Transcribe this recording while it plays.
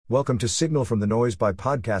Welcome to Signal from the Noise by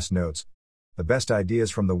Podcast Notes, the best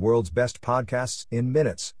ideas from the world's best podcasts in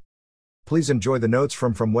minutes. Please enjoy the notes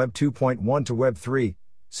from Web 2.1 to Web 3,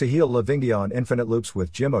 Sahil Lavingia on Infinite Loops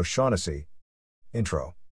with Jim O'Shaughnessy.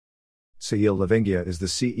 Intro. Sahil Lavingia is the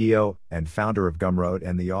CEO and founder of Gumroad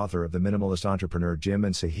and the author of The Minimalist Entrepreneur. Jim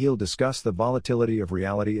and Sahil discuss the volatility of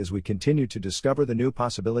reality as we continue to discover the new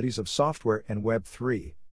possibilities of software and Web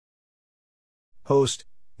 3. Host,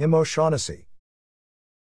 Jim O'Shaughnessy.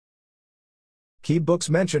 Key books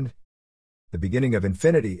mentioned: The Beginning of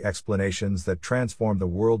Infinity, Explanations that Transform the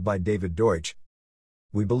World by David Deutsch.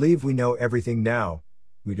 We believe we know everything now,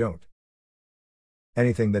 we don't.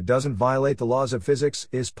 Anything that doesn't violate the laws of physics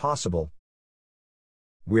is possible.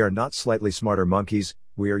 We are not slightly smarter monkeys,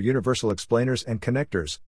 we are universal explainers and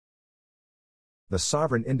connectors. The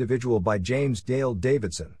Sovereign Individual by James Dale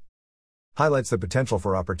Davidson. Highlights the potential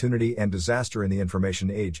for opportunity and disaster in the information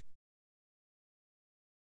age.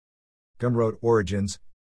 Gumroad Origins.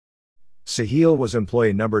 Sahil was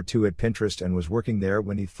employee number 2 at Pinterest and was working there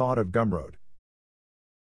when he thought of Gumroad.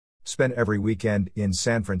 Spent every weekend in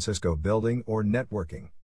San Francisco building or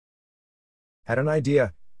networking. Had an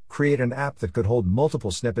idea: create an app that could hold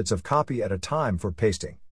multiple snippets of copy at a time for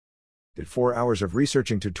pasting. Did 4 hours of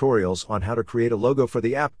researching tutorials on how to create a logo for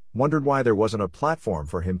the app, wondered why there wasn't a platform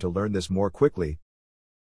for him to learn this more quickly.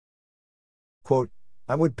 Quote,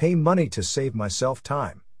 I would pay money to save myself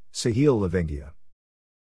time. Sahil Lavingia.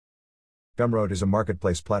 Gumroad is a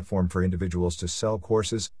marketplace platform for individuals to sell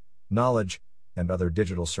courses, knowledge, and other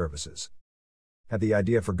digital services. Had the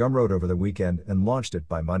idea for Gumroad over the weekend and launched it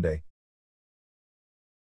by Monday.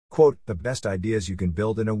 Quote, the best ideas you can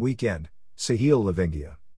build in a weekend. Sahil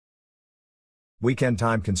Lavingia. Weekend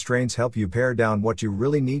time constraints help you pare down what you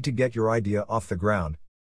really need to get your idea off the ground.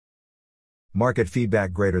 Market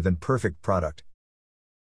feedback greater than perfect product.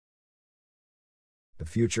 The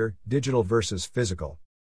future, digital versus physical.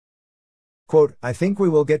 Quote, I think we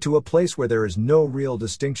will get to a place where there is no real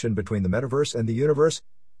distinction between the metaverse and the universe,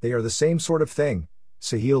 they are the same sort of thing.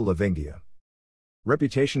 Sahil Lavingia.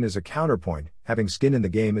 Reputation is a counterpoint. Having skin in the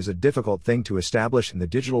game is a difficult thing to establish in the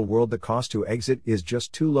digital world. The cost to exit is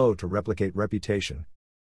just too low to replicate reputation.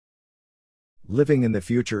 Living in the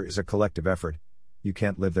future is a collective effort. You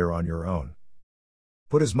can't live there on your own.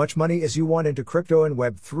 Put as much money as you want into crypto and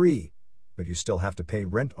Web 3, but you still have to pay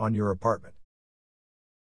rent on your apartment.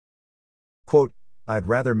 Quote, I'd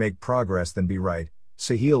rather make progress than be right.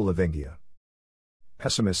 Sahil Lavingia.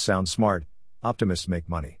 Pessimists sound smart, optimists make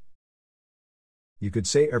money. You could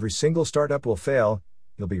say every single startup will fail,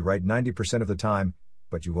 you'll be right 90% of the time,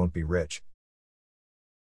 but you won't be rich.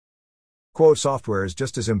 Quote, software is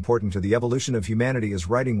just as important to the evolution of humanity as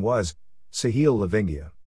writing was. Sahil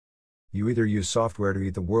Lavingia. You either use software to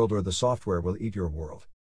eat the world or the software will eat your world.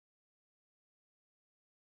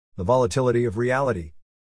 The volatility of reality.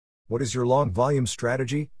 What is your long volume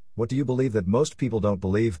strategy? What do you believe that most people don't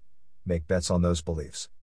believe? Make bets on those beliefs.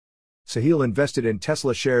 Sahil invested in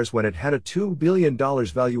Tesla shares when it had a $2 billion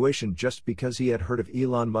valuation just because he had heard of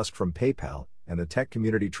Elon Musk from PayPal and the tech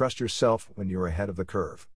community. Trust yourself when you're ahead of the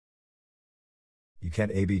curve. You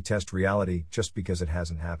can't A/B test reality. Just because it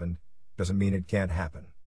hasn't happened doesn't mean it can't happen.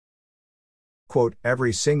 Quote,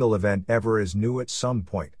 every single event ever is new at some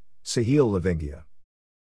point. Sahil Lavingia.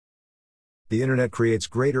 The internet creates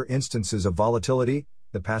greater instances of volatility,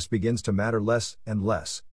 the past begins to matter less and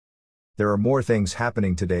less. There are more things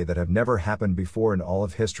happening today that have never happened before in all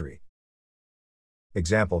of history.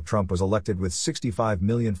 Example: Trump was elected with 65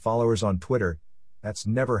 million followers on Twitter. That's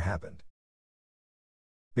never happened.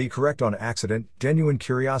 Be correct on accident. Genuine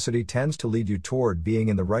curiosity tends to lead you toward being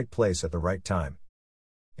in the right place at the right time.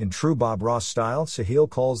 In true Bob Ross style, Sahil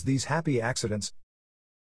calls these happy accidents.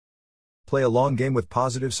 Play a long game with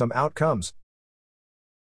positive sum outcomes.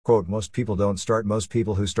 Quote, most people don't start, most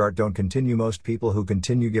people who start don't continue, most people who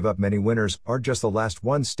continue give up, many winners are just the last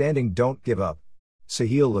ones standing. Don't give up.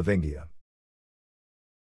 Sahil Lavingia.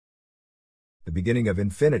 The Beginning of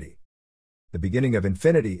Infinity. The Beginning of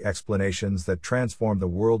Infinity, Explanations that Transform the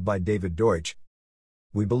World by David Deutsch.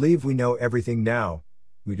 We believe we know everything now,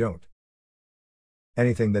 we don't.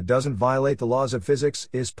 Anything that doesn't violate the laws of physics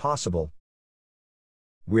is possible.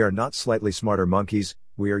 We are not slightly smarter monkeys,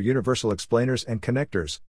 we are universal explainers and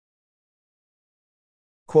connectors.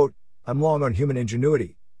 Quote, I'm long on human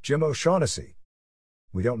ingenuity. Jim O'Shaughnessy.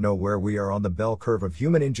 We don't know where we are on the bell curve of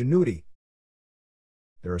human ingenuity.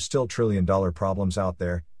 There are still trillion-dollar problems out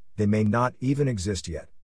there, they may not even exist yet.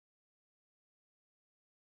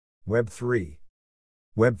 Web 3.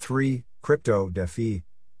 Web 3, crypto, DeFi,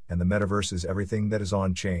 and the metaverse is everything that is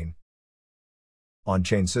on-chain.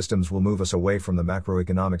 On-chain systems will move us away from the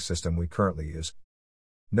macroeconomic system we currently use.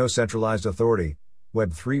 No centralized authority.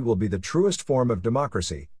 Web3 will be the truest form of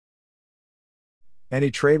democracy. Any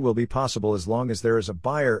trade will be possible as long as there is a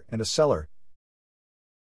buyer and a seller.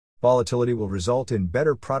 Volatility will result in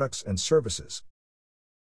better products and services.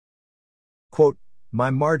 Quote, "My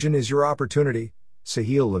margin is your opportunity,"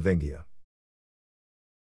 Sahil Lavingia.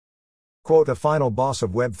 Quote, "The final boss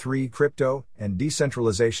of Web3, crypto, and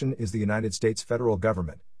decentralization is the United States federal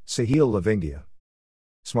government," Sahil Lavingia.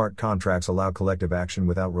 Smart contracts allow collective action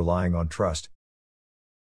without relying on trust.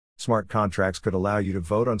 Smart contracts could allow you to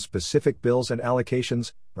vote on specific bills and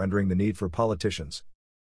allocations, rendering the need for politicians.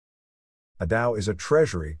 A DAO is a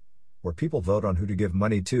treasury, where people vote on who to give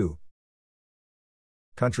money to.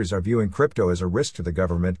 Countries are viewing crypto as a risk to the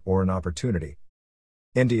government or an opportunity.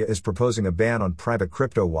 India is proposing a ban on private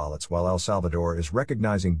crypto wallets while El Salvador is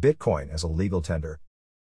recognizing Bitcoin as a legal tender.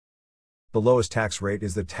 The lowest tax rate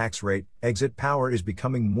is the tax rate. Exit power is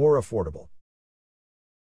becoming more affordable.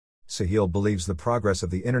 Sahil believes the progress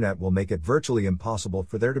of the internet will make it virtually impossible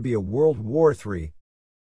for there to be a World War III.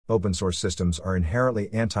 Open source systems are inherently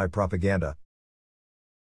anti-propaganda.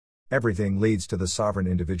 Everything Leads to the Sovereign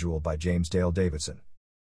Individual by James Dale Davidson.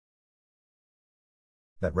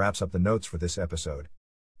 That wraps up the notes for this episode.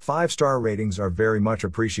 5-star ratings are very much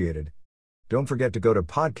appreciated. Don't forget to go to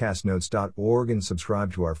podcastnotes.org and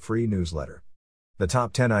subscribe to our free newsletter. The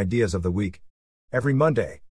top 10 ideas of the week. Every Monday.